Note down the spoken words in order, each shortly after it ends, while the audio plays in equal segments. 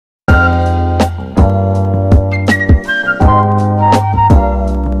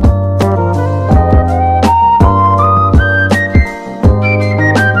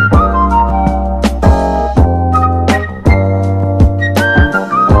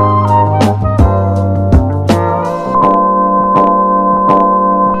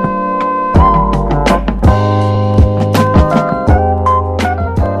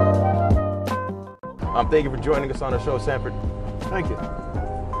thank you for joining us on the show, Sanford. Thank you.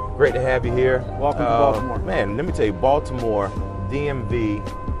 Great to have you here. Welcome to Baltimore. Man, let me tell you, Baltimore,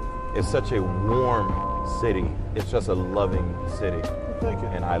 DMV is such a warm city. It's just a loving city. Thank you.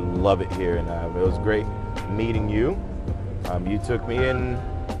 And I love it here. And it was great meeting you. You took me in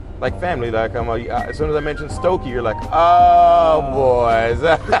like family. Like as soon as I mentioned Stogie, you're like, oh, boys.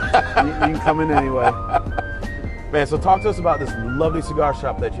 You can come in anyway. Man, so talk to us about this lovely cigar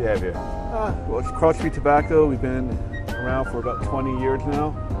shop that you have here. Well, it's Cross Street Tobacco. We've been around for about 20 years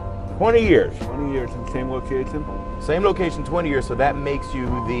now. 20 years? 20 years in the same location. Same location, 20 years, so that makes you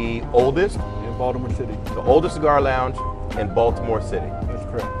the oldest? In Baltimore City. The oldest cigar lounge in Baltimore City. That's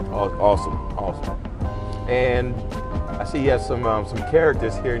correct. Awesome, awesome. And I see you have some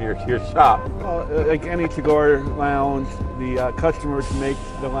characters here in your shop. Like any cigar lounge, the customers make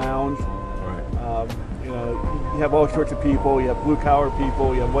the lounge. Right. You know, you have all sorts of people. You have blue collar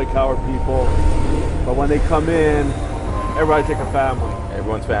people, you have white collar people. But when they come in, everybody's like a family.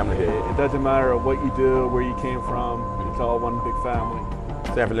 Everyone's family here. It doesn't matter what you do, where you came from. It's all one big family.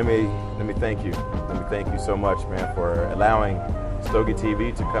 Sanford, let me thank you. Let me thank you so much, man, for allowing Stogie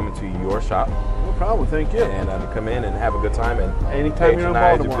TV to come into your shop. No problem. Thank you. And to come in and have a good time and anytime you're in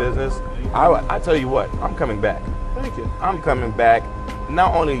Baltimore. Your business. I tell you what, I'm coming back. Thank you. I'm coming back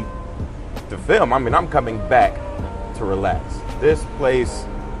not only to film. I mean, I'm coming back to relax. This place.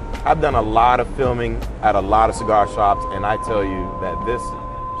 I've done a lot of filming at a lot of cigar shops, and I tell you that this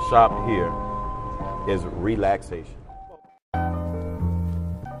shop here is relaxation.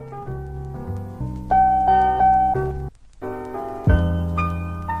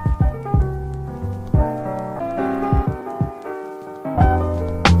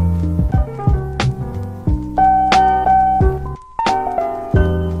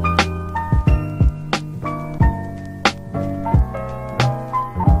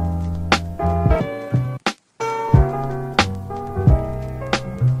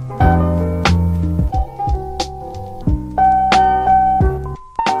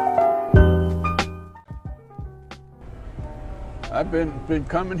 I've been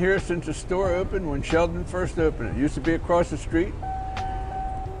coming here since the store opened, when Sheldon first opened. It used to be across the street.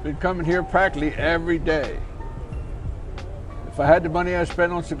 Been coming here practically every day. If I had the money I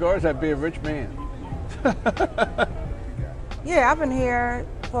spent on cigars, I'd be a rich man. Yeah, I've been here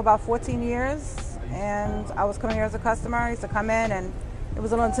for about 14 years, and I was coming here as a customer. I used to come in, and it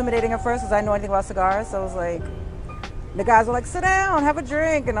was a little intimidating at first because I didn't know anything about cigars. So I was like, the guys were like, sit down, have a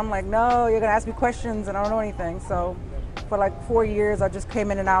drink. And I'm like, no, you're gonna ask me questions and I don't know anything. So for like 4 years, I just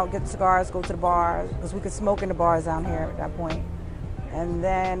came in and out, get cigars, go to the bars, because we could smoke in the bars down here at that point. And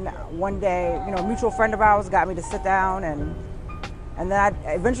then one day, you know, a mutual friend of ours got me to sit down, and then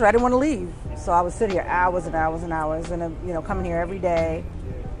eventually I didn't want to leave. So I would sit here hours and hours and hours, and you know, coming here every day.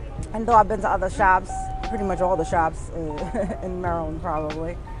 And though I've been to other shops, pretty much all the shops in Maryland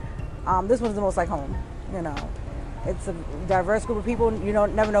probably, this one's the most like home, you know. It's a diverse group of people. You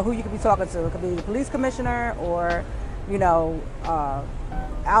don't never know who you could be talking to. It could be the police commissioner, or you know,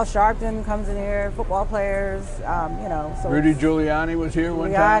 Al Sharpton comes in here, football players, you know. So Rudy Giuliani was here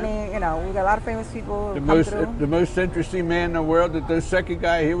one time. Giuliani, you know, we got a lot of famous people. The most interesting man in the world, the second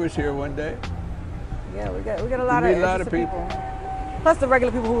guy, he was here one day. Yeah, we got a lot of people. Plus the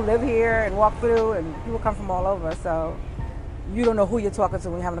regular people who live here and walk through, and people come from all over. So you don't know who you're talking to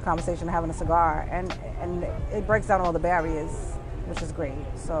when you're having a conversation, having a cigar, and it breaks down all the barriers, which is great.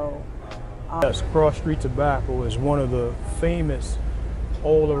 So. Yes, Cross Street Tobacco is one of the famous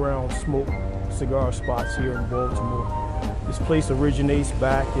all-around smoke cigar spots here in Baltimore. This place originates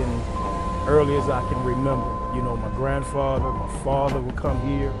back in early as I can remember. You know, my grandfather, my father would come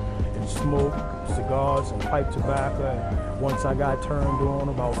here and smoke cigars and pipe tobacco. And once I got turned on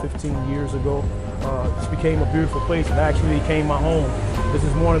about 15 years ago, this became a beautiful place. It actually became my home. This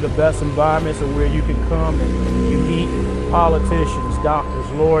is one of the best environments of where you can come and you meet politicians, doctors,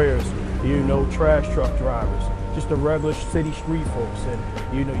 lawyers, you know, trash truck drivers, just the regular city street folks.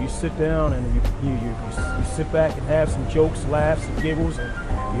 And you know, you sit down and you sit back and have some jokes, laughs, and giggles,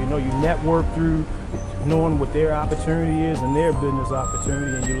 and you know, you network through knowing what their opportunity is and their business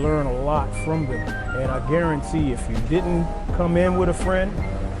opportunity, and you learn a lot from them. And I guarantee if you didn't come in with a friend,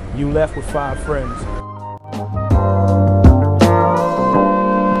 you left with 5 friends.